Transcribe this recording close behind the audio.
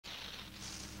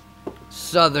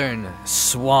Southern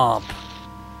swamp.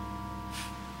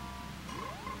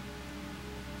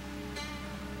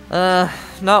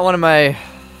 Not one of my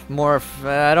more.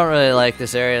 I don't really like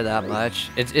this area that much.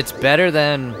 It's better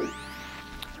than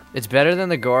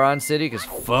the Goron City, cause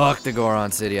fuck the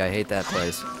Goron City. I hate that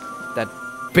place. That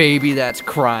baby that's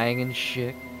crying and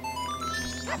shit.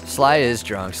 Sly is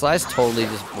drunk. Sly's totally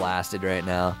just blasted right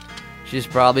now. She's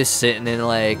probably sitting in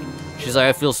like, she's like,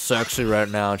 I feel sexy right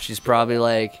now. And she's probably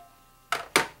like,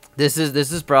 this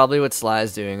is probably what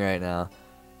Sly's doing right now.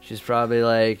 She's probably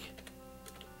like,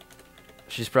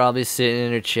 she's probably sitting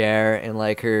in her chair in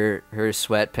like her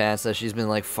sweatpants that she's been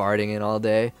like farting in all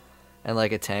day, and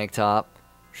like a tank top.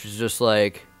 She's just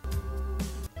like,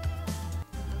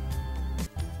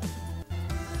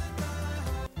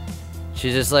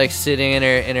 she's just like sitting in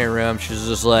her room. She's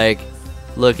just like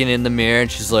looking in the mirror,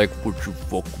 and she's like, "Would you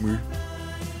fuck me?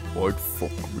 I'd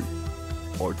fuck me.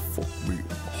 I'd fuck me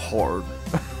hard."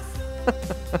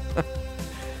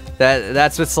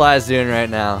 That's what Sly's doing right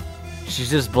now. She's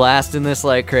just blasting this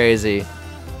like crazy,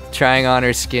 trying on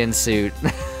her skin suit.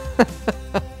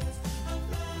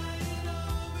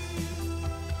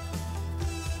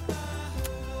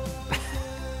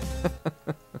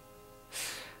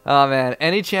 Oh man,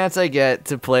 any chance I get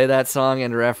to play that song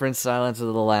and reference Silence of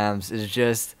the Lambs is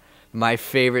just my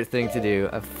favorite thing to do.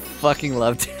 I fucking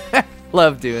love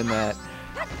doing that.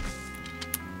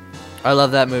 I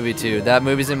love that movie too. That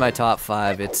movie's in my top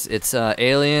 5. It's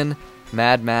Alien,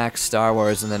 Mad Max, Star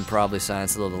Wars, and then probably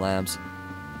Silence of the Lambs.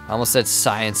 I almost said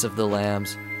Science of the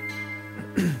Lambs.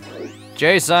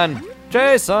 Jason!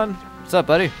 What's up,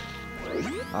 buddy?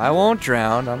 I won't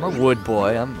drown. I'm a wood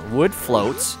boy. Wood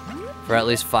floats for at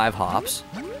least 5 hops.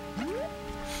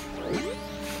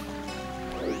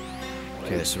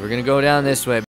 Okay, so we're gonna go down this way.